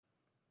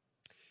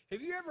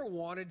Have you ever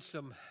wanted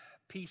some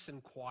peace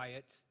and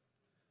quiet?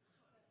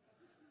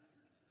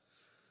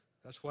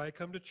 That's why I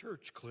come to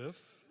church, Cliff.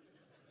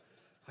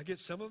 I get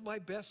some of my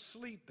best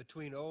sleep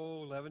between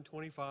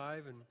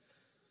 11:25 and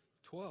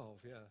 12.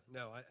 Yeah,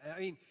 no, I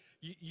mean,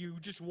 you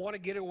just want to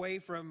get away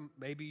from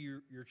maybe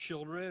your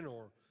children,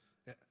 or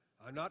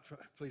I'm not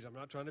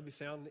trying to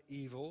sound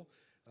evil.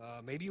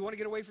 Maybe you want to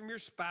get away from your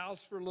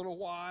spouse for a little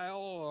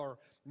while, or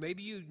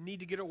maybe you need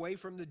to get away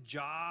from the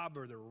job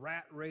or the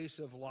rat race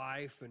of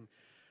life,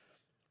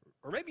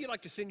 or maybe you'd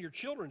like to send your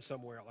children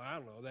somewhere. I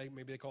don't know.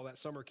 Maybe they call that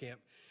summer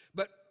camp.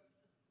 But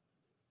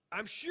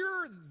I'm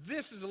sure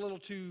this is a little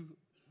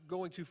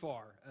going too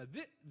far.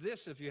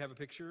 This, if you have a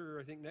picture,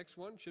 I think next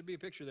one should be a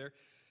picture there.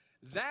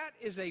 That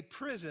is a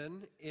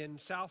prison in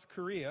South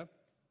Korea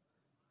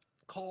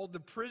called the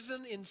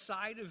Prison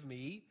Inside of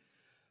Me.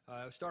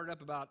 It started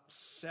up about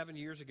 7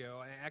 years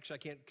ago. Actually, I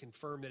can't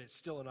confirm that it's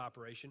still in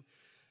operation,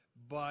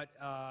 but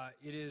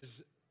it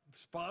is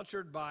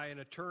sponsored by an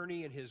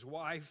attorney and his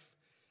wife.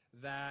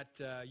 That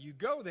you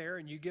go there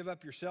and you give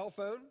up your cell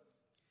phone,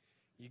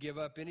 you give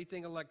up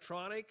anything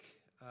electronic,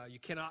 you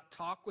cannot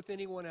talk with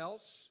anyone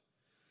else,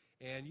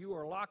 and you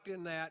are locked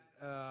in that.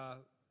 I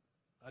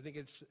think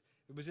it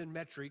was in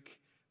metric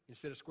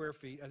instead of square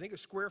feet. I think a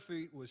square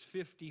feet was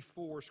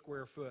 54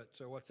 square foot.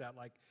 So what's that,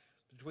 like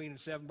between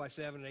 7 by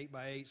 7 and 8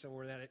 by 8,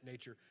 somewhere in that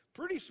nature.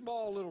 Pretty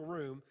small little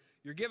room.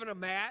 You're given a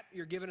mat,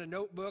 you're given a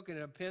notebook and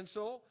a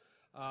pencil.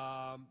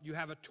 You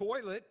have a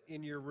toilet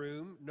in your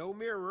room, no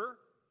mirror.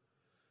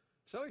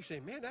 Some of you say,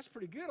 man, that's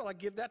pretty good. I'll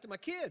give that to my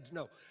kids.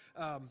 No.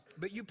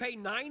 But you pay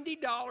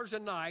 $90 a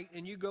night,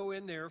 and you go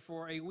in there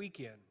for a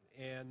weekend.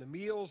 And the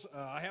meals,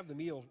 I have the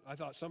meal. I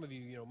thought some of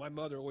you, my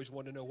mother always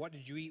wanted to know, what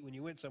did you eat when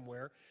you went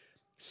somewhere?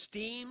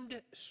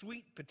 Steamed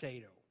sweet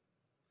potato.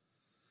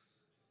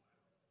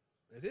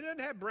 If it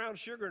doesn't have brown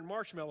sugar and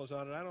marshmallows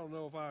on it, I don't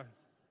know if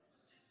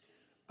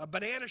a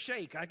banana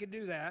shake, I could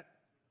do that,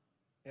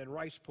 and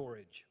rice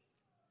porridge.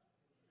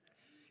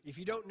 If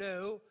you don't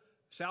know,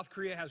 South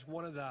Korea has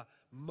one of the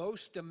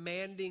most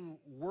demanding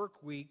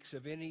work weeks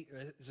of any.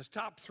 It's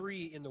top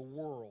 3 in the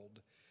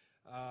world.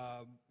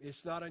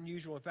 It's not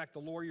unusual. In fact, the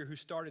lawyer who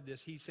started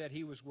this, he said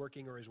he was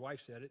working, or his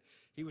wife said it,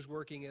 he was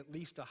working at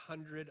least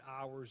 100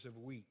 hours a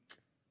week.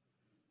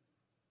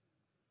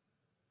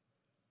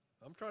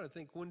 I'm trying to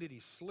think, when did he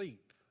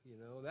sleep?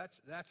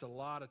 That's a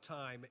lot of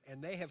time.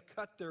 And they have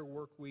cut their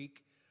work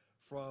week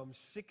from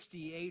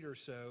 68 or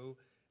so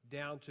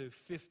down to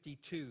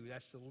 52.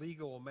 That's the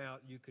legal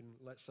amount you can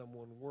let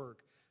someone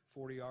work,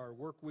 40-hour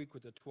work week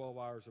with the 12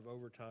 hours of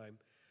overtime.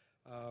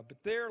 But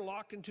they're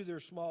locked into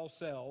their small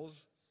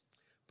cells.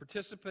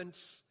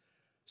 Participants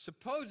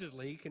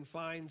supposedly can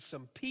find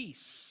some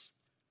peace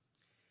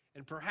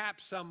and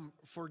perhaps some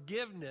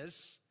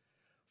forgiveness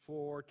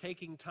for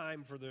taking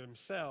time for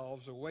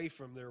themselves away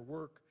from their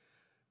work,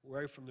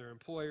 away from their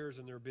employers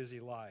and their busy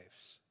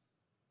lives.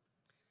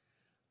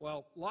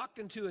 Well, locked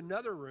into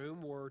another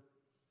room were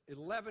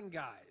 11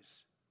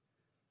 guys,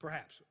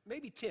 perhaps,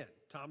 maybe 10.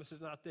 Thomas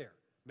is not there.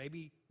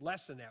 Maybe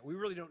less than that. We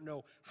really don't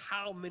know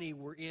how many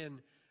were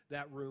in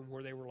that room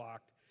where they were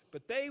locked.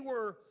 But they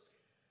were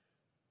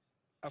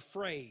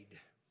afraid.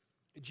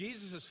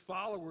 Jesus'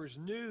 followers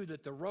knew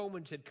that the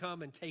Romans had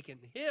come and taken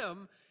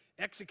him,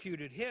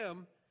 executed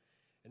him,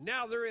 and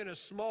now they're in a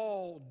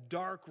small,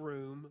 dark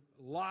room,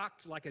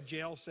 locked like a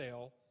jail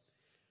cell.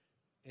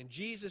 And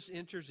Jesus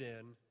enters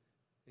in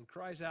and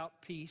cries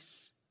out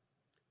peace,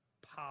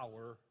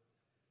 power,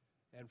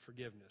 and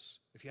forgiveness.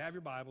 If you have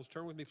your Bibles,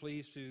 turn with me,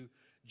 please, to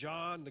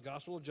John, the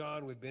Gospel of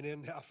John. We've been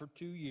in now for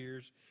 2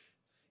 years,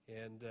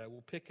 and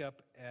we'll pick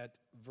up at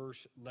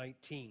verse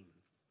 19.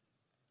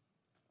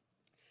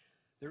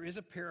 There is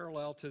a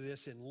parallel to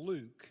this in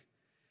Luke,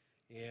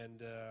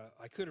 and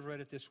I could have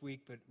read it this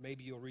week, but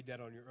maybe you'll read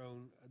that on your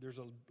own. There's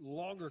a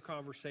longer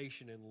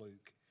conversation in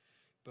Luke,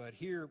 but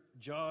here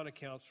John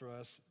accounts for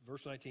us,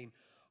 verse 19,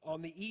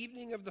 on the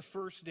evening of the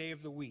first day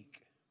of the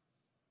week.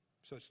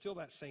 So it's still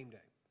that same day.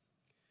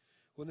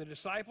 When the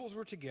disciples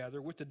were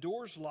together with the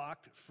doors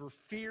locked for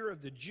fear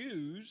of the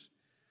Jews,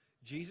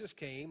 Jesus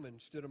came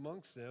and stood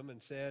amongst them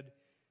and said,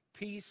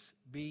 "Peace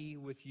be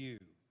with you."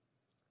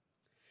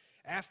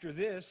 After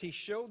this, he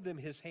showed them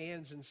his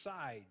hands and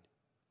side.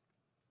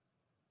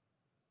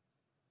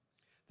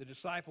 The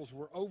disciples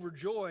were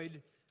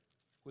overjoyed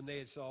when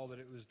they saw that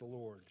it was the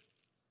Lord.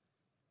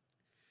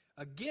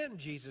 Again,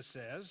 Jesus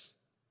says,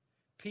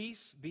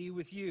 "Peace be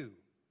with you.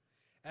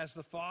 As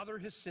the Father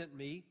has sent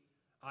me,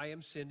 I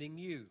am sending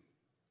you."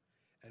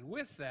 And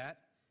with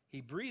that, he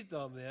breathed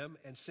on them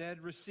and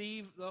said,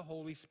 "Receive the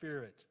Holy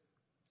Spirit.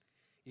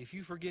 If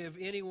you forgive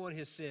anyone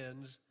his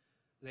sins,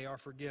 they are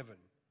forgiven.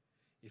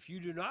 If you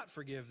do not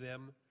forgive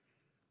them,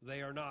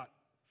 they are not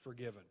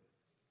forgiven."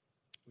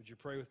 Would you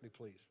pray with me,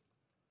 please?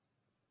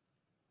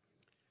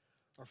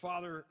 Our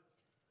Father,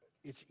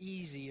 it's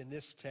easy in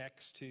this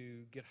text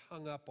to get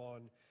hung up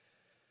on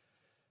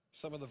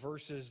some of the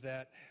verses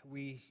that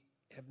we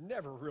have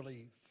never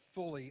really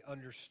fully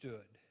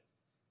understood.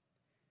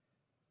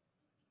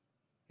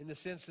 In the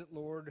sense that,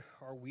 Lord,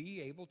 are we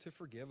able to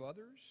forgive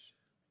others?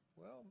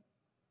 Well,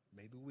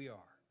 maybe we are.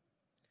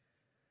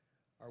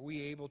 Are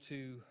we able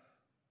to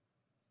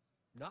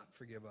not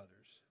forgive others?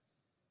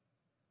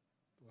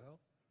 Well,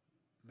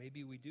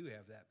 maybe we do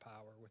have that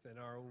power within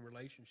our own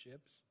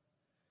relationships.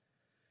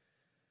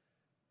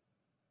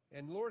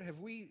 And Lord, have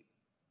we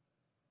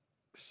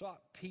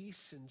sought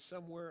peace in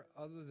somewhere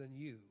other than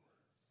you?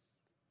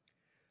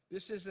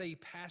 This is a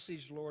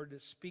passage, Lord,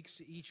 that speaks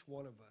to each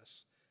one of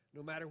us,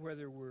 no matter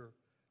whether we're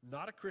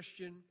not a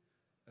Christian,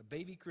 a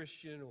baby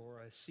Christian,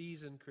 or a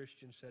seasoned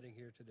Christian sitting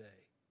here today.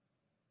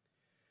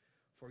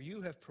 For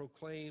you have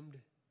proclaimed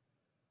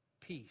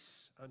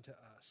peace unto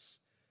us.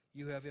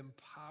 You have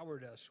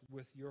empowered us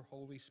with your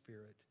Holy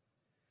Spirit,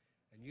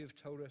 and you have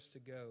told us to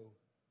go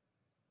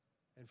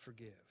and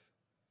forgive.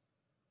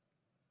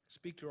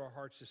 Speak to our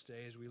hearts this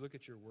day as we look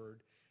at your word,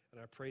 and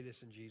I pray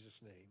this in Jesus'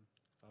 name.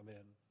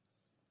 Amen.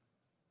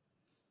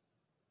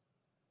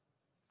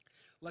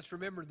 Let's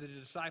remember that the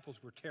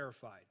disciples were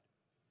terrified.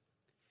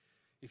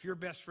 If your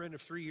best friend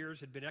of 3 years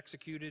had been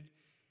executed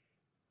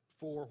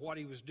for what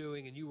he was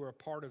doing and you were a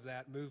part of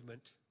that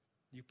movement,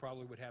 you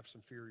probably would have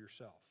some fear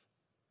yourself.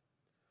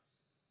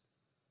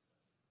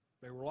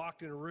 They were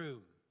locked in a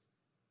room.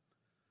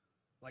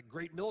 Like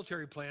great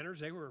military planners,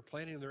 they were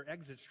planning their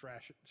exit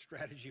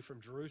strategy from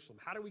Jerusalem.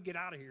 How do we get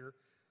out of here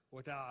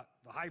without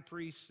the high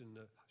priests and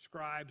the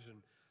scribes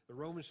and the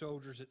Roman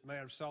soldiers that may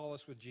have saw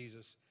us with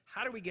Jesus?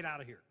 How do we get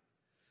out of here?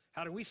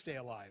 How do we stay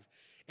alive?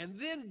 And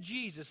then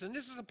Jesus, and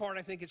this is the part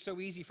I think it's so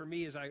easy for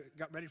me as I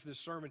got ready for this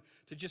sermon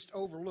to just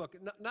overlook,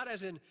 not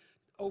as in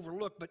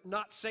overlook, but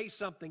not say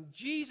something.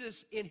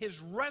 Jesus in his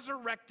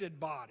resurrected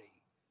body.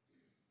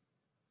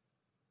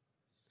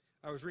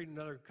 I was reading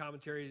another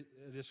commentary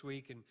this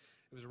week, and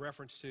it was a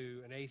reference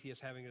to an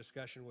atheist having a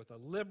discussion with a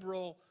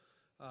liberal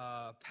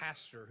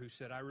pastor who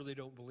said, I really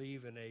don't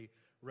believe in a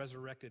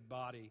resurrected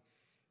body.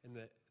 And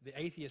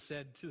the atheist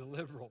said to the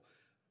liberal,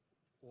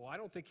 well, I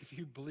don't think if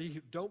you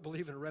don't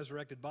believe in a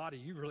resurrected body,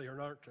 you really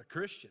aren't a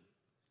Christian.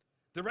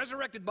 The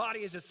resurrected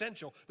body is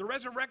essential. The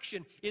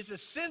resurrection is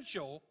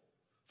essential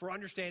for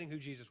understanding who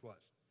Jesus was.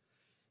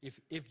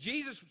 If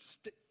Jesus,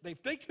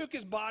 if they took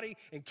his body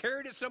and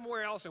carried it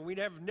somewhere else and we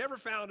never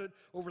found it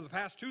over the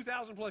past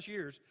 2,000 plus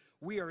years,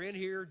 we are in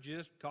here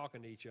just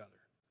talking to each other.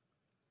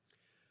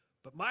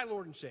 But my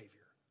Lord and Savior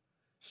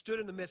stood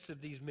in the midst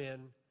of these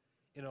men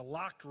in a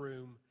locked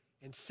room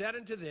and said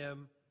unto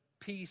them,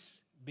 peace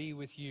be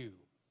with you.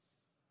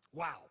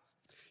 Wow.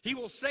 He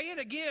will say it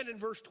again in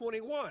verse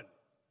 21,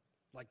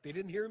 like they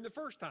didn't hear him the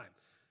first time.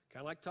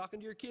 Kind of like talking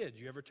to your kids.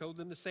 You ever told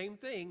them the same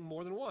thing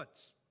more than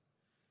once?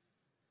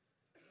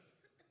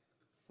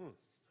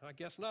 I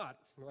guess not.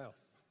 Well,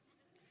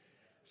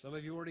 some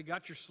of you already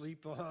got your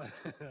sleep on.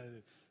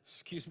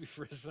 Excuse me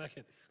for a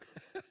second.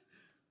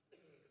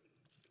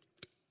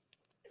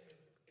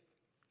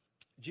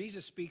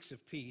 Jesus speaks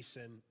of peace,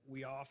 and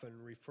we often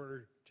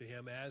refer to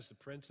him as the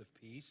Prince of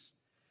Peace.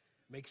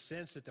 It makes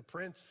sense that the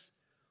prince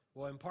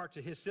will impart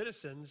to his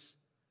citizens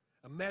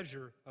a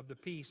measure of the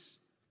peace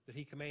that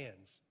he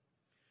commands.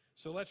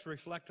 So let's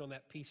reflect on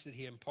that peace that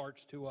he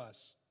imparts to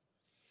us.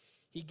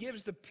 He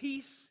gives the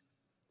peace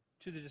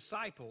to the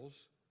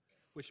disciples,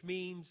 which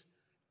means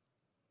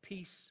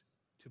peace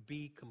to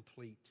be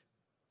complete.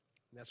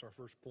 And that's our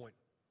first point.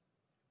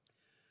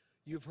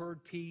 You've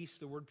heard peace,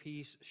 the word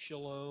peace,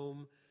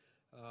 shalom.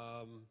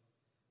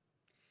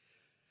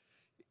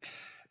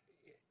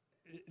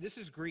 This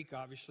is Greek,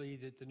 obviously,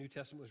 that the New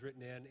Testament was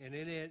written in. And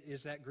in it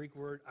is that Greek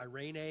word,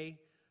 eirene,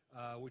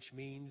 which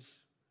means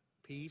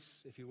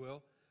peace, if you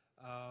will.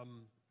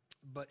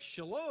 But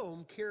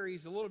shalom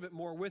carries a little bit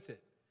more with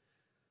it.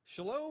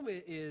 Shalom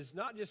is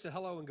not just a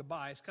hello and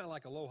goodbye. It's kind of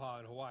like aloha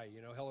in Hawaii,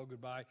 hello,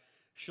 goodbye.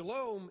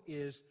 Shalom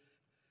is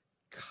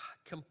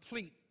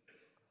complete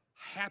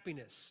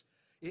happiness.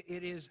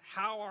 It is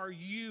how are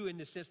you in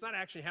the sense, not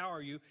actually how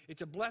are you,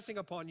 it's a blessing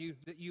upon you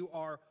that you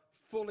are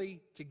fully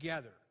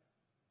together.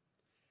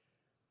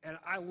 And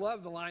I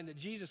love the line that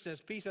Jesus says,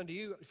 peace unto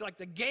you. It's like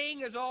the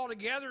gang is all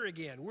together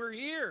again. We're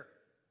here.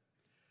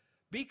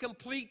 Be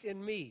complete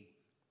in me.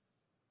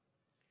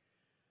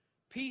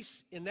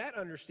 Peace in that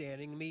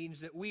understanding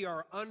means that we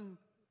are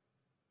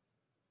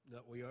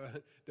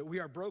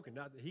broken.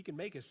 Not that he can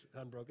make us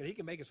unbroken. He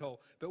can make us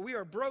whole. But we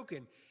are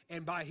broken,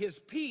 and by his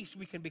peace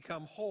we can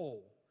become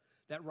whole.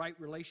 That right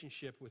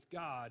relationship with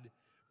God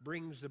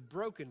brings the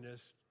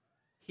brokenness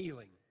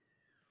healing.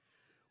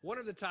 One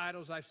of the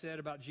titles I've said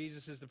about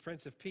Jesus is the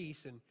Prince of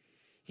Peace, and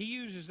he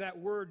uses that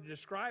word to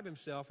describe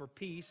himself, or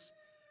peace.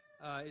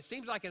 It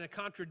seems like in a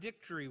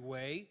contradictory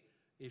way.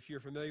 If you're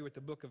familiar with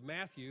the book of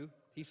Matthew,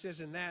 he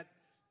says in that,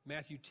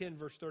 Matthew 10,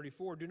 verse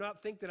 34, do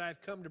not think that I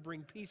have come to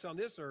bring peace on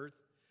this earth.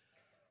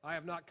 I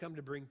have not come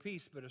to bring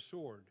peace, but a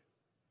sword.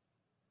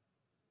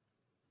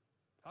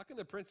 How can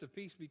the Prince of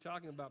Peace be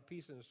talking about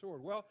peace and a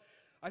sword? Well,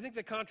 I think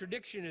the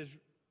contradiction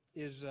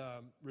is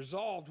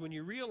resolved when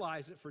you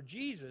realize that for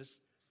Jesus,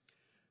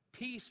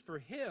 peace for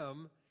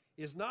him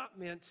is not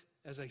meant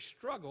as a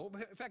struggle.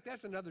 In fact,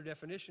 that's another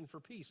definition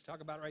for peace.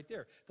 Talk about it right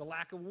there. The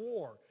lack of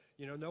war.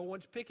 no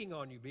one's picking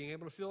on you, being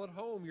able to feel at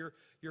home.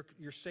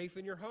 You're safe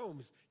in your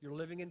homes. You're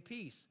living in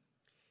peace.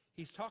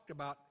 He's talked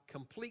about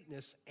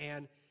completeness,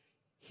 and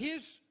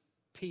his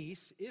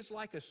peace is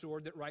like a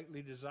sword that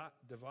rightly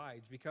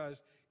divides,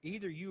 because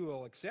either you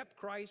will accept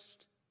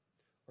Christ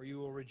or you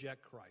will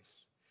reject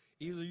Christ.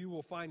 Either you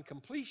will find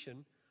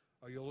completion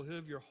or you'll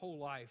live your whole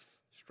life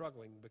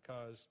struggling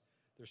because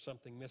there's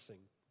something missing.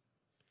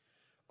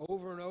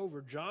 Over and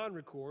over, John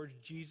records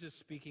Jesus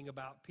speaking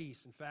about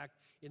peace. In fact,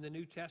 in the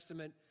New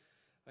Testament,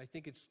 I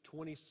think it's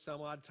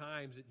 20-some-odd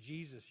times that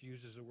Jesus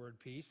uses the word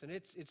peace, and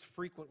it's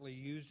frequently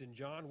used in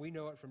John. We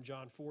know it from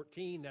John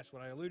 14. That's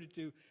what I alluded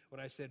to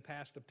when I said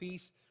pass the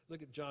peace.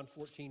 Look at John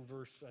 14,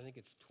 verse, I think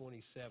it's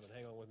 27.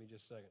 Hang on with me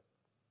just a second.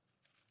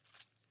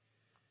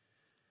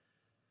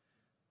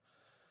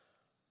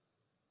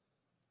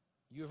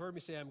 You have heard me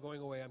say, I'm going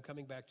away, I'm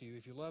coming back to you.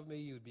 If you love me,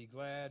 you would be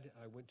glad.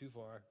 I went too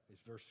far.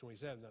 It's verse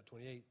 27, not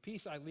 28.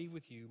 Peace I leave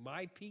with you.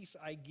 My peace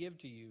I give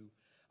to you.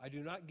 I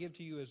do not give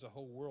to you as the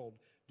whole world.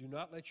 Do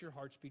not let your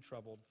hearts be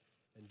troubled,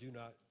 and do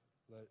not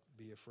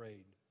be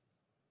afraid.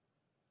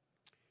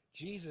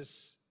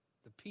 Jesus,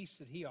 the peace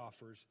that he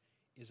offers,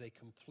 is a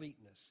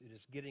completeness. It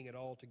is getting it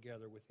all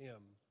together with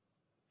him.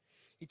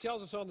 He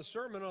tells us on the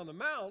Sermon on the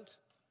Mount,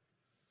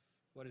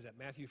 what is that,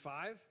 Matthew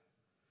 5?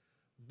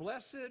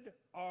 Blessed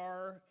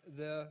are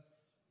the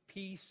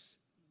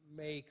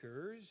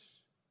peacemakers,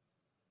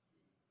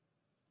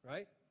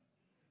 right?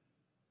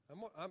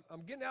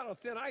 I'm getting out on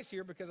thin ice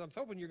here because I'm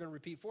hoping you're going to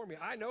repeat for me.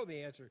 I know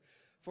the answer.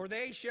 For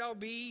they shall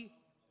be,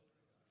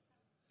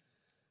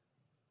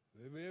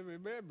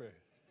 remember,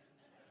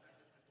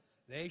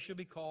 they shall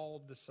be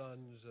called the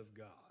sons of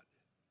God.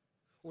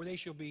 Or they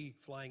shall be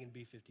flying in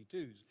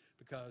B-52s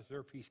because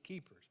they're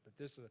peacekeepers, but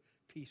this is a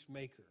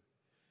peacemaker.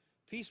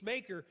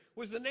 Peacemaker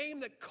was the name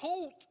that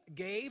Colt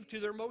gave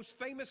to their most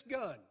famous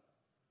gun.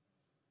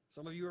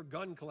 Some of you are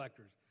gun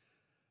collectors.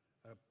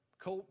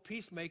 Colt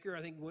Peacemaker,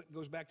 I think,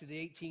 goes back to the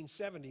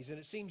 1870s, and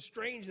it seems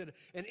strange that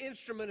an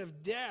instrument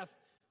of death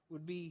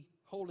would be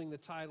holding the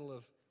title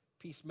of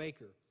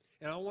Peacemaker.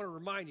 And I want to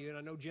remind you, and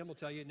I know Jim will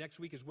tell you, next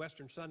week is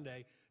Western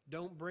Sunday,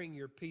 don't bring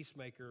your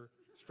Peacemaker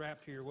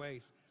strapped to your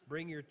waist.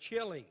 Bring your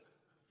chili.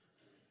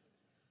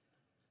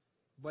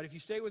 But if you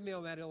stay with me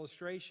on that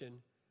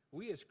illustration,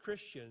 we as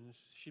Christians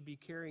should be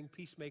carrying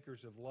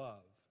peacemakers of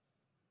love.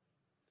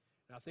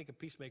 Now, I think a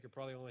peacemaker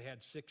probably only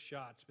had 6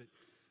 shots, but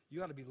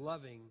you ought to be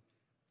loving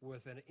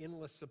with an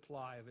endless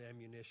supply of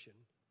ammunition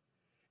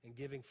and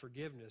giving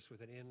forgiveness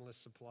with an endless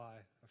supply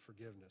of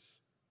forgiveness.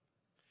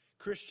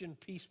 Christian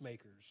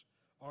peacemakers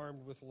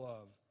armed with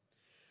love.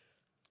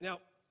 Now,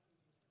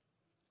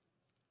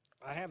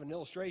 I have an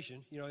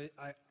illustration.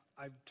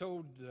 I've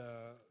told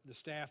the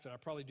staff that I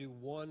probably do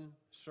one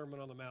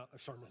Sermon on the Mount.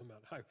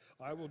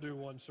 I will do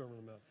one Sermon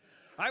on the Mount.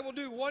 I will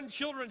do one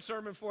children's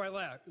sermon before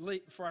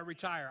I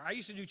retire. I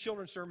used to do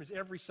children's sermons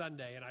every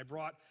Sunday, and I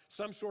brought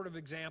some sort of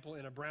example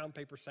in a brown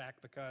paper sack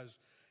because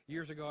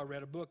years ago I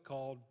read a book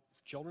called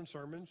Children's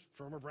Sermons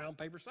from a Brown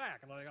Paper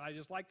Sack, and I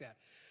just like that.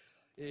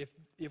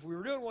 If we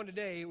were doing one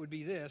today, it would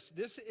be this.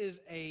 This is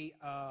a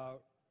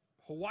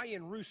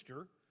Hawaiian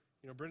rooster.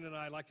 Brenda and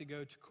I like to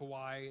go to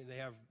Kauai, and they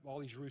have all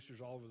these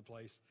roosters all over the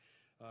place.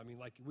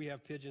 Like we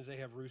have pigeons, they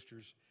have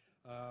roosters.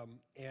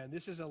 And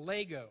this is a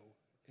Lego,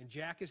 and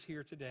Jack is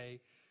here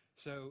today.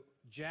 So,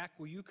 Jack,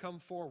 will you come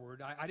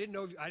forward? I didn't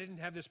know, I didn't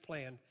have this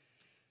planned.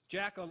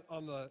 Jack,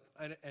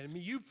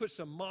 you put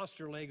some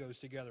monster Legos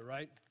together,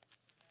 right?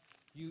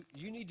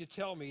 You need to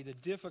tell me the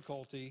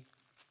difficulty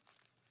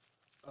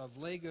of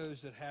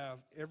Legos that have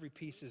every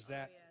piece is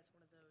that.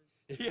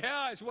 Oh,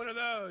 yeah, it's one of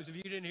those. Yeah, it's one of those, if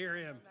you didn't hear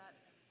him.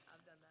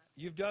 I've done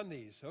that. You've done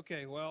these.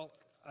 Okay, well,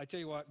 I tell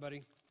you what,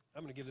 buddy,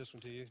 I'm going to give this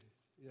one to you.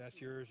 That's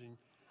yours. And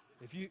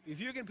if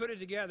you can put it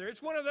together,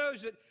 it's one of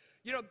those that,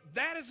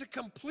 that is a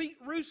complete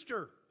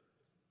rooster.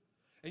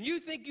 And you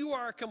think you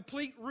are a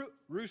complete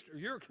rooster.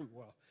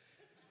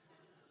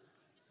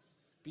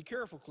 Be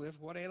careful, Cliff,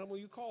 what animal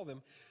you call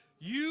them.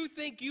 You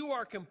think you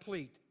are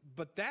complete,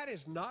 but that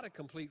is not a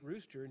complete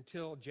rooster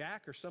until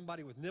Jack or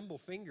somebody with nimble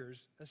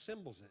fingers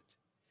assembles it.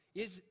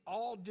 It's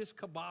all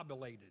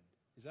discombobulated.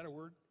 Is that a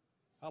word?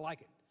 I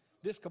like it.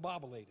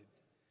 Discombobulated.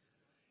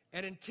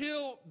 And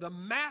until the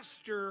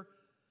master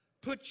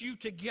puts you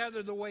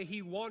together the way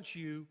he wants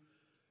you,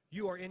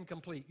 you are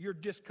incomplete. You're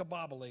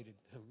discombobulated.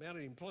 Man, I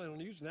didn't even plan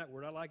on using that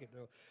word. I like it,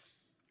 though.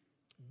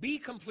 Be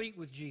complete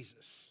with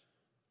Jesus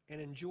and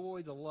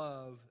enjoy the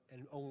love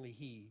and only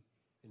he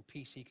and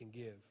peace he can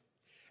give.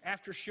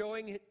 After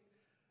showing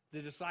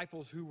the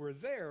disciples who were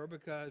there,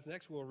 because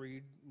next week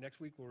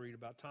we'll read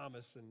about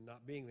Thomas and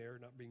not being there,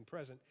 not being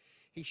present,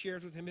 he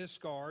shares with him his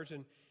scars,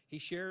 and he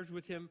shares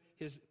with him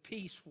his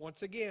peace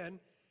once again,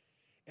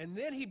 and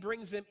then he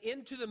brings them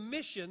into the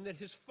mission that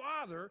his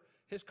Father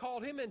has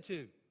called him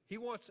into. He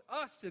wants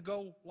us to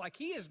go like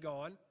he has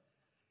gone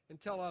and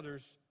tell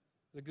others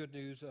the good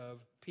news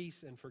of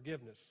peace and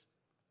forgiveness.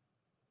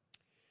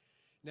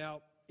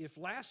 Now, if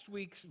last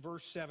week's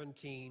verse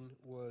 17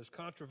 was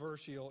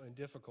controversial and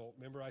difficult,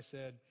 remember I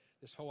said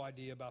this whole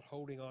idea about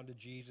holding on to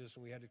Jesus,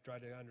 and we had to try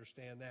to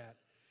understand that.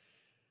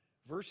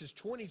 Verses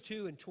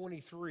 22 and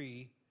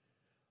 23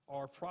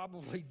 are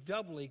probably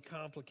doubly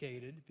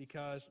complicated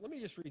because, let me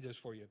just read this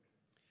for you.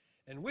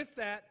 And with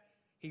that,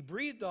 he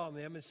breathed on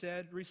them and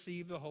said,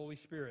 receive the Holy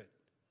Spirit.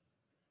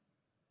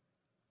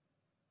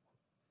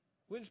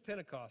 When's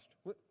Pentecost?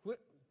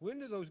 When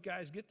do those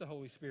guys get the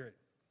Holy Spirit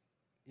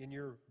in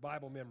your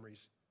Bible memories?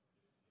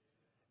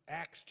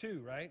 Acts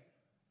 2, right?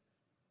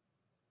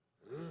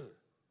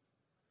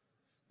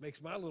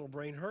 Makes my little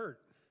brain hurt.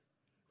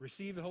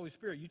 Receive the Holy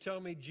Spirit. You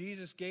telling me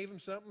Jesus gave them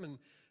something and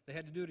they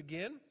had to do it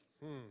again?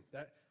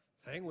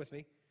 Hang with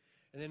me.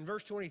 And then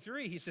verse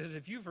 23, he says,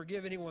 if you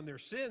forgive anyone their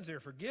sins, they're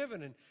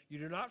forgiven, and you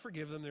do not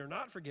forgive them, they're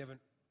not forgiven.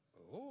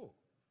 Oh,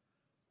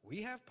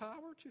 we have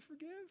power to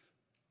forgive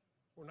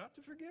or not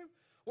to forgive?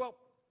 Well,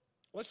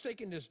 let's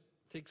take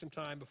some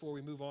time before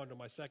we move on to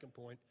my second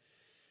point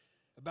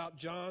about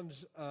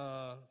John's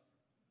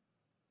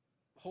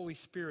Holy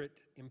Spirit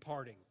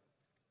imparting.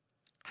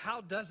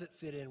 How does it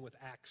fit in with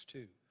Acts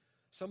 2?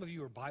 Some of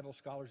you are Bible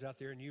scholars out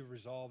there, and you've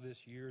resolved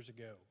this years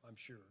ago, I'm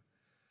sure.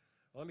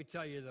 Well, let me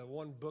tell you, the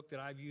one book that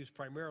I've used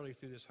primarily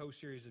through this whole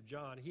series of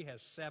John, he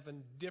has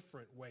 7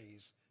 different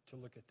ways to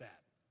look at that.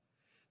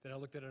 Then I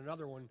looked at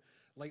another one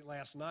late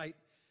last night,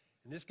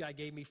 and this guy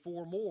gave me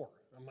 4 more.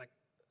 I'm like,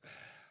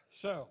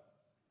 so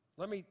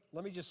let me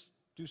just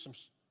do some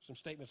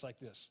statements like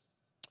this.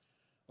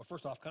 Well,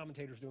 first off,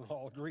 commentators don't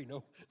all agree.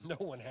 No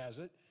one has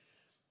it.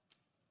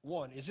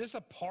 1, is this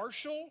a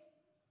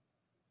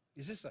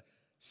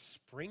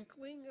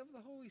sprinkling of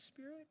the Holy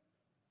Spirit?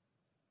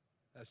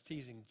 I was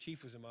teasing.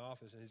 Chief was in my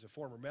office, and he's a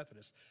former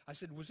Methodist. I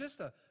said, was this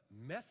the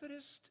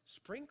Methodist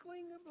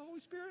sprinkling of the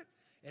Holy Spirit?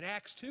 And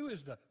Acts 2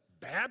 is the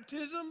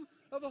baptism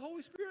of the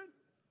Holy Spirit?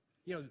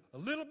 You know, a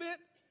little bit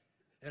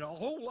and a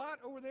whole lot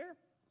over there?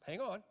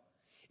 Hang on.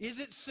 Is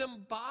it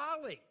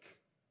symbolic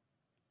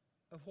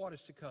of what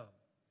is to come?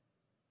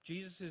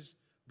 Jesus is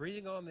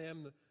breathing on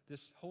them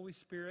this Holy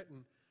Spirit,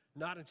 and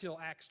not until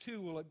Acts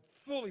 2 will it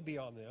fully be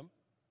on them.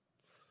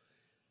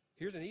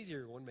 Here's an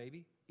easier one,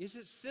 maybe. Is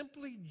it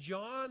simply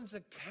John's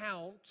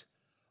account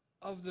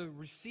of the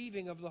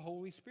receiving of the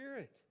Holy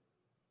Spirit?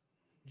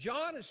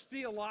 John is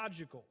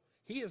theological.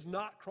 He is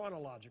not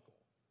chronological.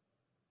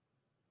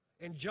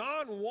 And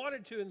John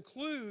wanted to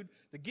include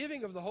the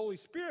giving of the Holy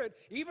Spirit,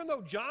 even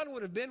though John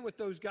would have been with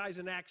those guys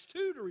in Acts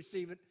 2 to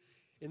receive it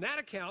in that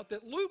account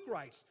that Luke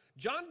writes.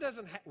 John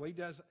doesn't have, well, he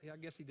does, I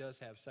guess he does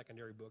have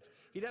secondary books.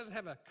 He doesn't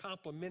have a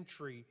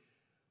complementary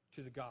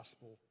to the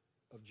Gospel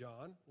of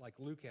John like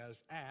Luke has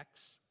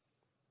Acts.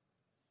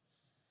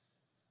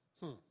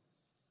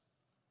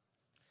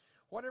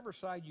 Whatever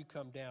side you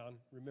come down,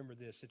 remember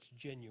this, it's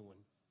genuine.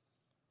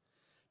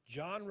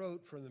 John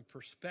wrote from the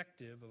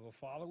perspective of a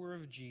follower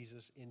of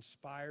Jesus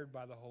inspired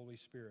by the Holy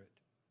Spirit.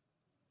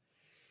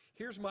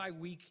 Here's my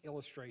weak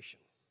illustration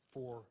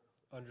for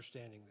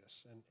understanding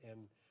this.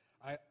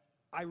 And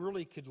I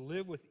really could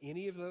live with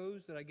any of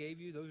those that I gave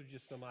you. Those are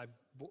just some I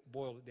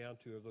boiled it down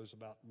to of those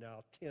about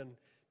now 10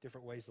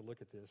 different ways to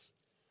look at this.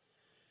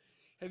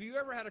 Have you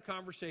ever had a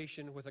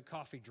conversation with a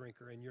coffee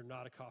drinker and you're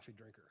not a coffee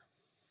drinker?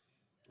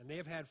 And they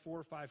have had 4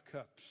 or 5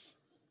 cups.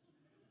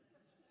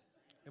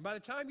 And by the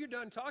time you're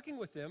done talking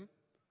with them,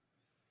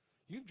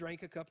 you've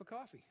drank a cup of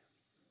coffee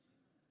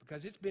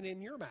because it's been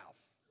in your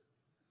mouth.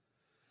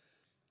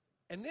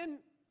 And then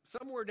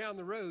somewhere down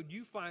the road,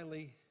 you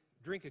finally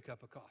drink a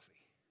cup of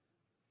coffee.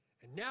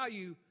 And now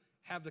you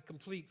have the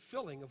complete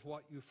filling of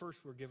what you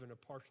first were given a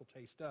partial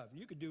taste of. And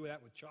you could do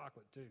that with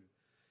chocolate too.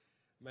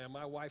 Man,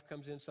 my wife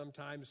comes in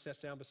sometimes, sits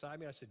down beside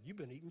me. I said, you've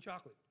been eating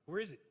chocolate. Where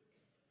is it?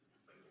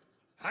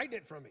 Hide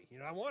it from me. You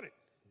know, I want it.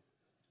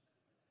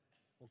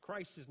 Well,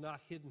 Christ has not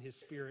hidden his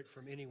Spirit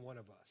from any one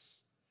of us.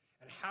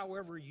 And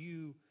however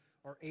you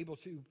are able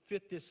to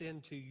fit this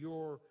into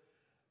your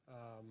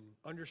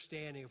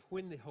understanding of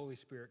when the Holy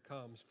Spirit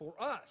comes, for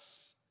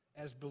us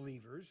as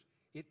believers,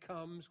 it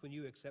comes when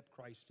you accept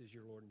Christ as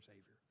your Lord and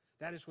Savior.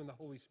 That is when the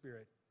Holy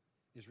Spirit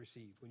is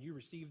received, when you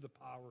receive the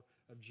power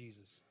of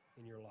Jesus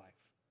in your life.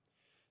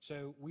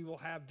 So we will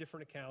have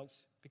different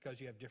accounts because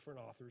you have different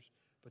authors,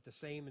 but the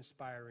same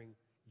inspiring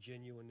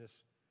genuineness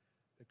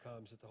that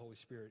comes that the Holy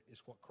Spirit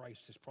is what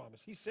Christ has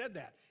promised. He said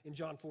that in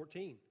John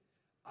 14.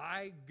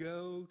 I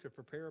go to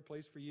prepare a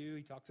place for you.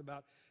 He talks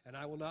about, and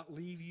I will not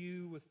leave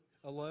you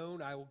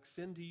alone. I will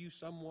send to you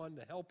someone,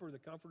 the helper, the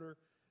comforter,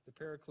 the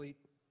paraclete.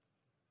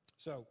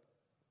 So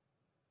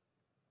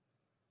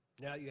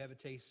now you have a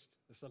taste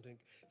of something.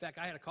 In fact,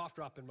 I had a cough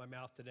drop in my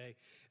mouth today,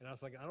 and I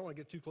was like, I don't want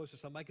to get too close to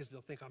somebody because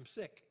they'll think I'm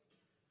sick.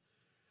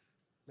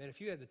 Man,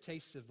 if you had the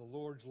taste of the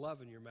Lord's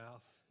love in your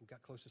mouth and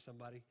got close to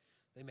somebody,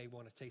 they may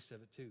want a taste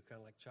of it too, kind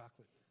of like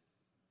chocolate.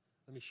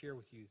 Let me share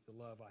with you the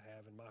love I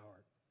have in my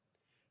heart.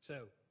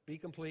 So, be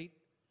complete.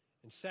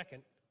 And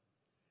second,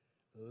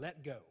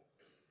 let go.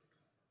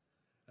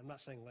 I'm not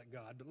saying let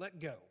God, but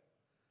let go.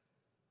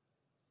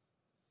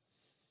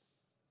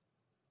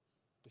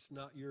 It's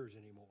not yours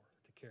anymore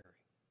to carry.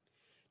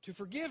 To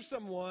forgive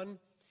someone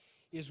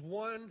is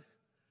one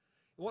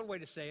way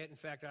to say it. In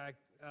fact, I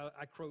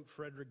quote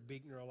Frederick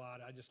Buechner a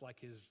lot. I just like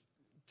his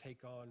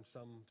take on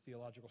some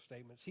theological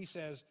statements. He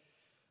says,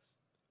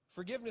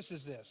 Forgiveness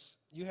is this.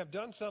 You have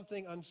done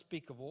something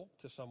unspeakable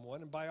to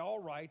someone, and by all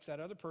rights, that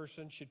other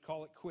person should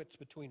call it quits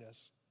between us.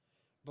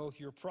 Both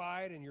your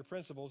pride and your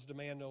principles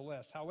demand no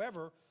less.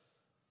 However,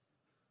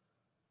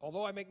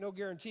 although I make no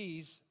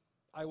guarantees,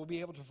 I will be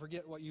able to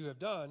forget what you have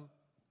done,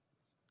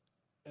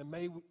 and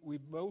we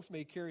both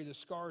may carry the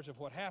scars of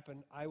what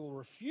happened. I will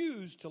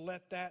refuse to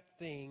let that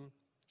thing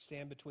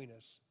stand between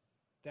us.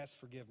 That's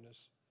forgiveness.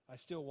 I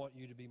still want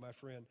you to be my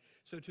friend.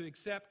 So to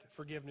accept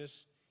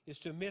forgiveness is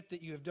to admit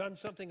that you have done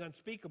something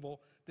unspeakable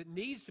that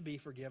needs to be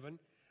forgiven,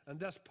 and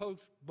thus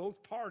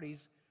both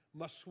parties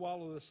must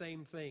swallow the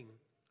same thing,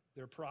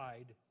 their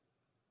pride.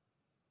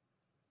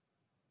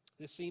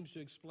 This seems to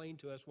explain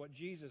to us what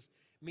Jesus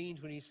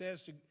means when he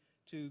says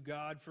to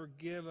God,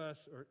 forgive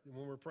us, or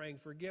when we're praying,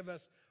 forgive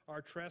us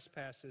our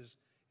trespasses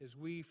as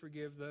we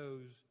forgive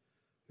those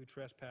who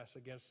trespass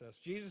against us.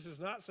 Jesus is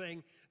not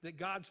saying that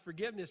God's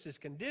forgiveness is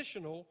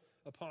conditional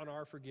upon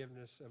our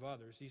forgiveness of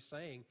others. He's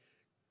saying,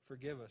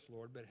 forgive us,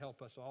 Lord, but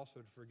help us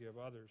also to forgive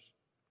others.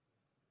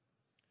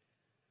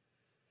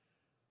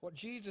 What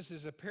Jesus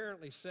is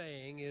apparently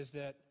saying is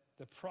that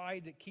the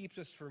pride that keeps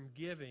us from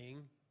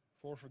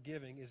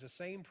forgiving is the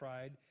same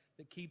pride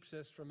that keeps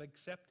us from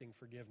accepting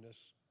forgiveness.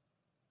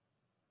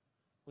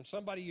 When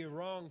somebody you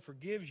wrong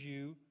forgives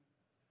you,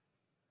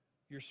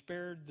 you're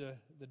spared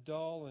the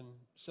dull and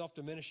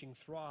self-diminishing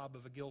throb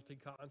of a guilty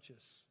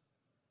conscience.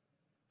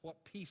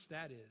 What peace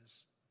that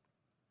is.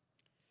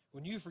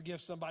 When you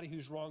forgive somebody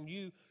who's wronged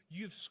you,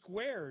 you've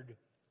squared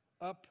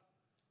up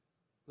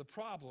the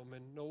problem,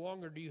 and no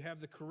longer do you have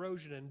the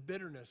corrosion and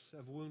bitterness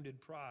of wounded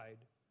pride.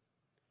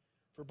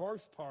 For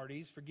both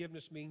parties,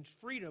 forgiveness means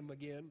freedom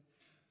again,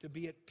 to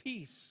be at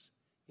peace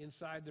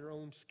inside their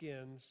own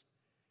skins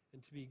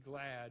and to be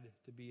glad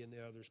to be in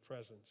the other's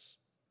presence.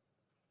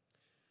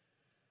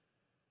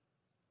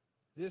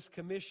 This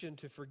commission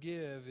to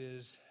forgive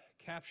is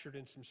captured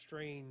in some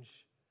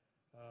strange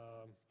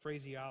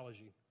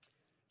phraseology.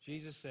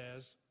 Jesus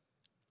says,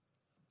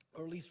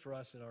 or at least for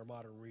us in our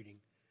modern reading,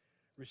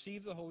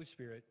 receive the Holy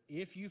Spirit.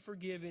 If you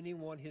forgive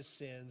anyone his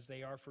sins,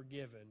 they are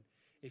forgiven.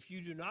 If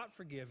you do not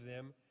forgive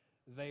them,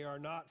 they are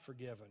not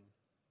forgiven.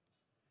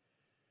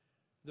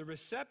 The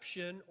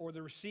reception or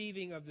the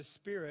receiving of the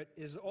Spirit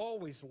is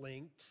always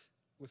linked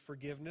with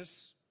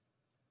forgiveness.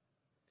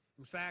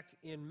 In fact,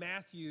 in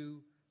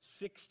Matthew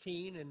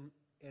 16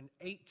 and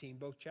 18,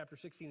 both chapter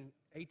 16 and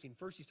 18,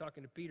 first he's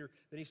talking to Peter,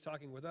 then he's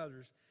talking with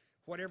others.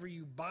 Whatever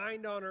you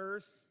bind on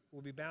earth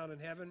will be bound in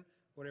heaven.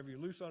 Whatever you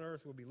loose on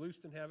earth will be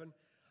loosed in heaven.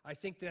 I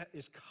think that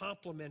is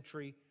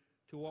complementary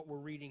to what we're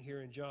reading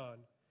here in John.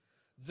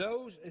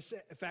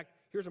 In fact,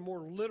 here's a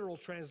more literal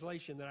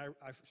translation that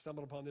I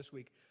stumbled upon this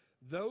week.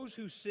 Those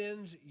whose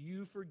sins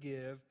you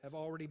forgive have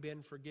already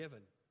been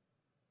forgiven.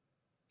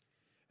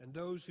 And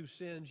those whose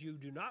sins you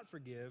do not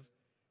forgive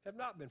have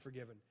not been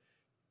forgiven.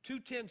 Two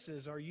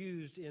tenses are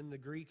used in the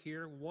Greek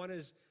here. One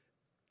is,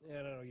 I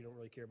don't know, you don't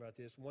really care about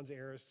this. One's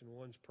aorist and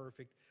one's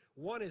perfect.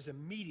 One is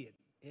immediate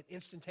and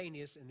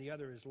instantaneous, and the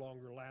other is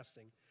longer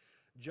lasting.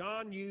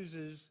 John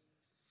uses,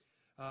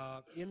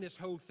 in this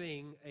whole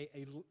thing,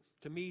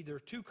 to me, there are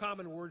two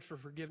common words for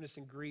forgiveness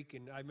in Greek,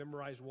 and I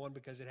memorized one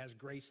because it has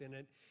grace in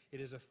it. It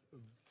is a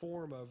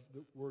form of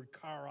the word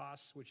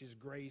charos, which is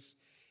grace,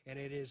 and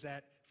it is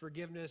that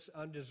forgiveness,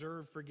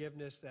 undeserved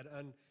forgiveness, that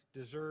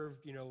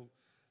undeserved,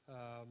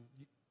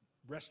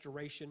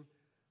 restoration.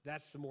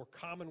 That's the more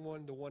common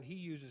one. The one he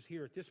uses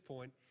here at this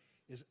point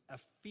is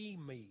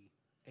aphiemi,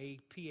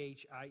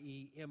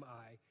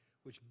 A-P-H-I-E-M-I,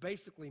 which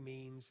basically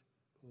means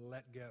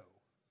let go.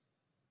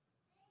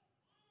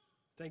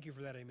 Thank you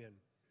for that, amen.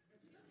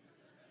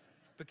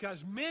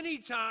 Because many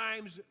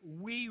times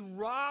we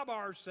rob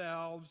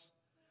ourselves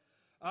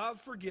of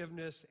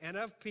forgiveness and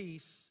of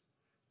peace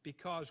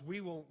because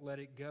we won't let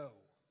it go.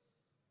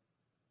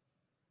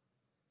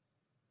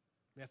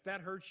 And if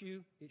that hurts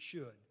you, it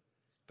should.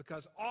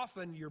 Because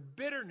often your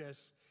bitterness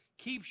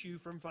keeps you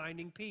from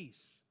finding peace.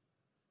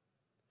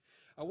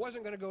 I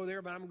wasn't going to go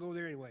there, but I'm going to go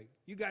there anyway.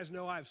 You guys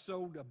know I've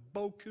sold a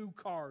beaucoup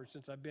cars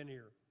since I've been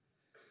here.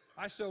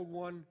 I sold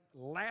one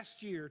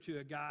last year to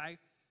a guy,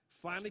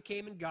 finally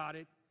came and got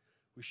it.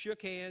 We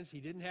shook hands.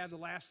 He didn't have the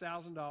last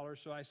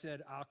 $1,000, so I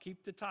said, I'll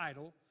keep the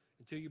title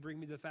until you bring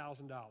me the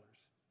 $1,000.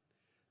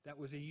 That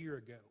was a year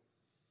ago.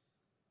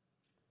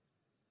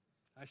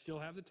 I still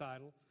have the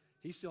title.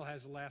 He still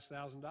has the last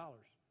 $1,000.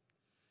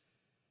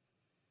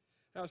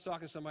 I was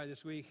talking to somebody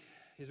this week.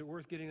 Is it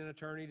worth getting an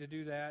attorney to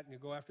do that and you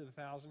go after the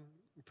 $1,000?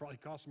 It probably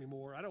costs me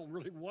more. I don't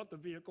really want the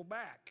vehicle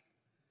back.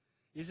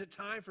 Is it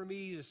time for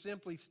me to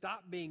simply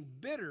stop being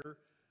bitter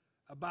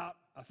about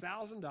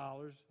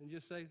 $1,000 and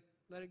just say,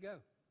 let it go?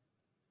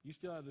 You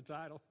still have the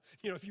title.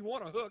 If you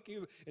want a hook,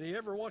 and he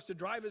ever wants to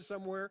drive it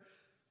somewhere,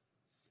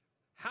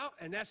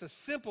 and that's a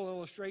simple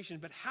illustration,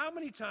 but how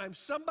many times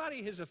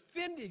somebody has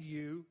offended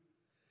you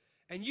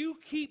and you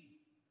keep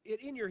it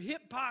in your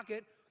hip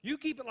pocket, you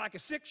keep it like a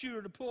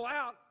 6-shooter to pull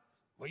out,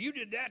 well, you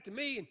did that to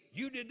me, and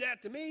you did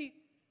that to me,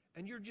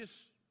 and you're just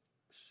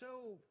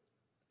so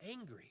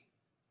angry.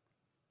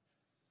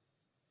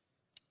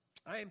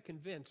 I am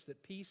convinced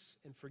that peace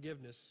and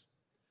forgiveness,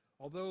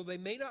 although they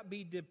may not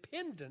be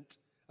dependent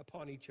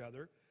upon each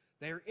other,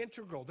 they are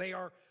integral.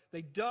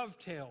 They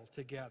dovetail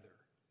together.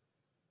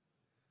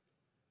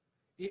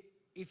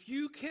 If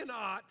you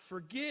cannot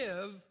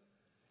forgive,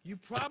 you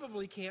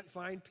probably can't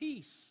find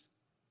peace.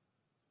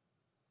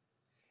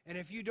 And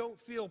if you don't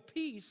feel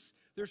peace,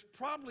 there's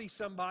probably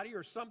somebody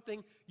or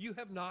something you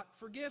have not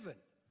forgiven.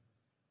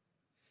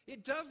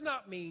 It does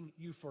not mean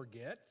you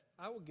forget.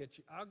 I will get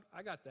you.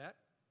 I got that.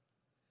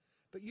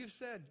 But you've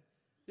said,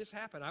 this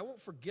happened. I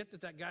won't forget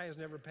that guy has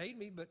never paid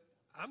me, but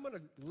I'm going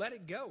to let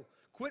it go.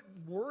 Quit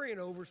worrying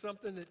over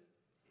something that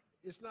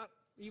it's not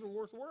even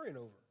worth worrying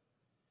over.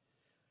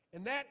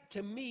 And that,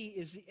 to me,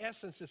 is the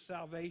essence of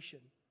salvation.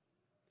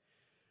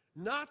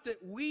 Not that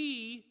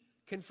we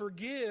can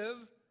forgive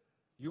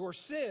your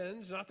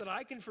sins, not that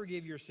I can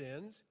forgive your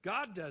sins.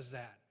 God does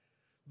that.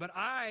 But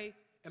I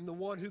am the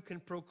one who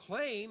can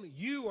proclaim,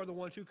 you are the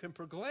ones who can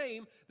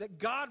proclaim that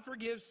God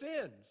forgives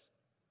sins.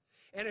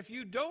 And if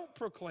you don't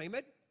proclaim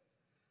it,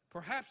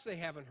 perhaps they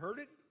haven't heard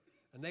it,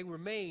 and they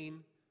remain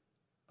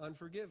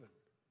unforgiven.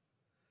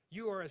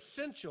 You are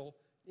essential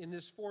in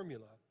this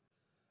formula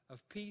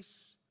of peace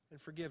and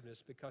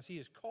forgiveness because he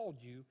has called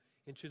you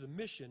into the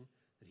mission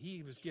that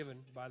he was given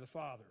by the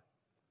Father.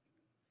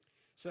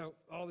 So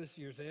all this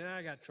year saying,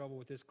 I got trouble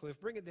with this, Cliff.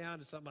 Bring it down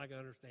to something I can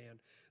understand.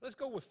 Let's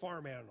go with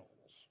farm animals.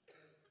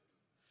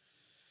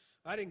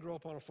 I didn't grow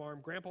up on a farm.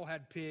 Grandpa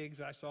had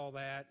pigs. I saw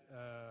that.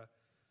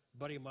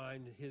 Buddy of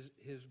mine,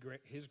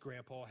 his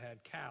grandpa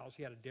had cows.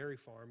 He had a dairy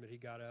farm that he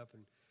got up,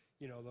 and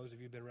you know, those of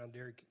you who've been around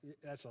dairy,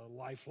 that's a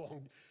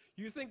lifelong.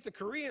 You think the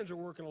Koreans are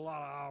working a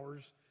lot of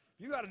hours.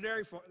 You got a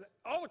dairy farm.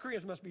 All the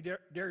Koreans must be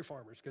dairy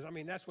farmers because, I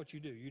mean, that's what you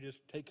do. You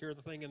just take care of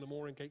the thing in the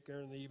morning, take care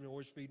of it in the evening,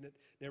 always feeding it,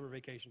 never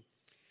vacation.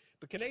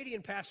 But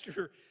Canadian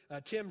pastor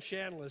Tim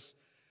Shanless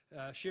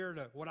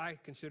shared what I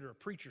consider a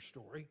preacher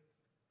story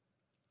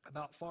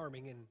about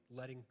farming and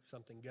letting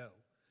something go.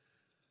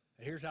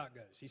 And here's how it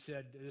goes. He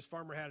said this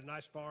farmer had a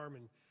nice farm,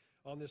 and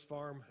on this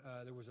farm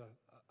there was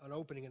an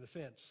opening in the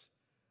fence.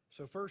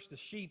 So first the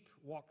sheep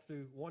walked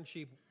through. One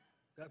sheep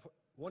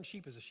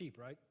is a sheep,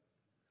 right?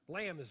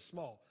 Lamb is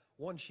small.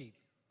 One sheep.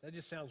 That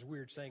just sounds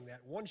weird saying that.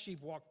 One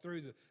sheep walked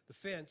through the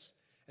fence,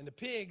 and the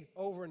pig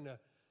over in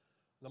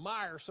the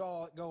mire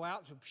saw it go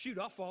out, so shoot,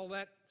 I'll follow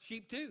that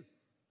sheep too.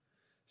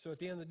 So at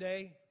the end of the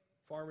day,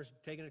 farmer's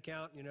taking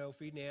account, you know,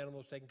 feeding the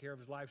animals, taking care of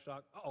his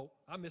livestock. Uh-oh,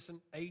 I'm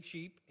missing a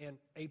sheep and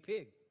a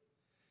pig.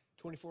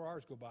 24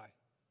 hours go by.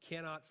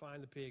 Cannot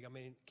find the pig. I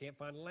mean, can't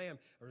find the lamb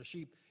or the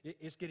sheep.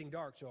 It's getting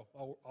dark, so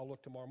I'll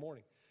look tomorrow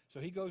morning. So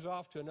he goes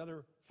off to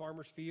another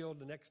farmer's field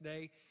the next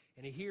day,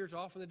 and he hears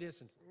off in the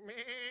distance.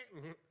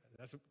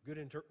 That's a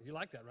good you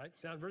like that, right?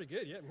 Sounds pretty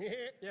good, yeah.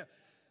 Yeah.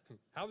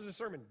 How was the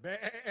sermon?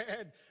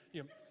 Bad.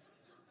 You know,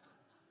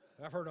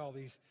 I've heard all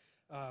these.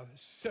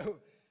 So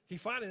he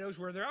finally knows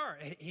where they are.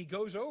 And he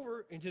goes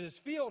over into this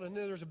field, and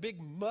then there's a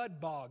big mud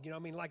bog. You know, I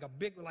mean, like I'm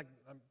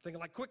thinking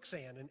like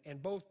quicksand,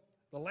 and both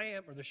the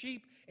lamb or the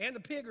sheep and the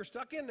pig are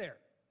stuck in there.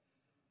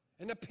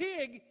 And the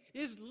pig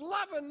is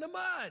loving the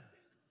mud.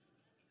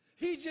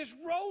 He's just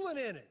rolling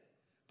in it.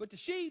 But the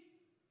sheep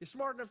is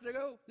smart enough to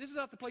go, this is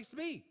not the place to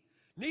be.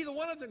 Neither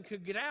one of them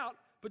could get out,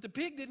 but the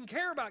pig didn't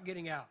care about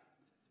getting out.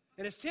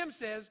 And as Tim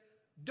says,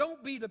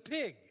 don't be the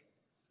pig.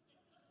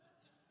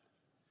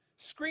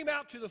 Scream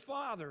out to the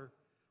Father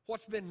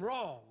what's been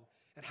wrong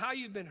and how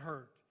you've been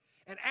hurt.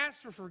 And ask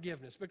for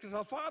forgiveness, because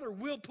the Father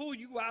will pull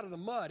you out of the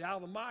mud, out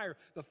of the mire.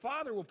 The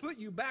Father will put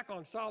you back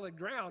on solid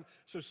ground.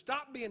 So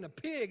stop being a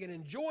pig and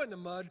enjoying the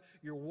mud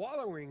you're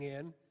wallowing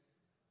in,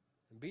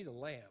 and be the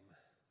lamb,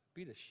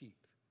 be the sheep,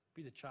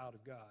 be the child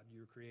of God you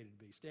were created to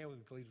be. Stand with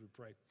me, please, we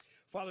pray.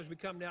 Father, as we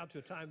come now to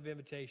a time of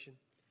invitation,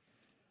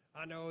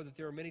 I know that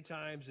there are many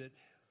times that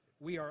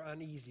we are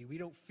uneasy. We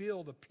don't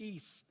feel the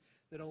peace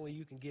that only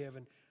you can give,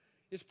 and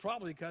it's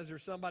probably because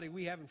there's somebody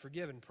we haven't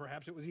forgiven.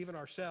 Perhaps it was even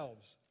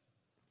ourselves.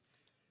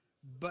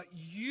 But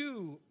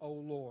you, O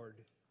Lord,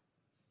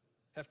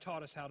 have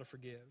taught us how to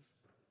forgive.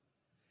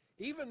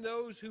 Even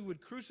those who would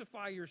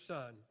crucify your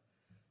Son,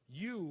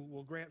 you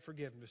will grant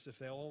forgiveness if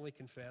they'll only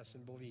confess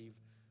and believe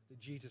that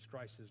Jesus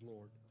Christ is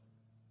Lord.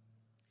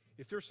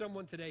 If there's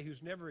someone today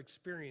who's never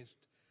experienced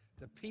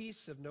the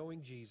peace of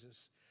knowing Jesus,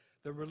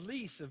 the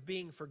release of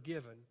being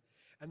forgiven,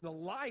 and the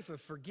life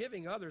of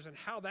forgiving others and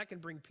how that can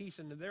bring peace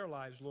into their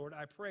lives, Lord,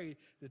 I pray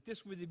that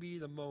this would be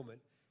the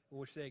moment in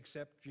which they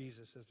accept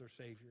Jesus as their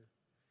Savior.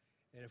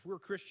 And if we're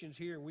Christians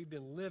here and we've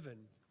been living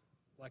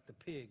like the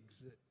pigs,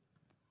 that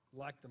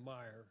like the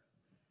mire,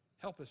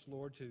 help us,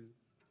 Lord, to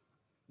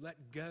let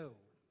go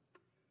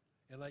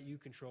and let you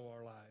control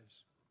our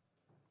lives.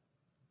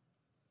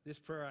 This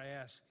prayer I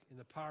ask in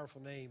the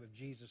powerful name of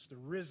Jesus, the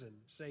risen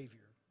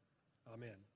Savior. Amen.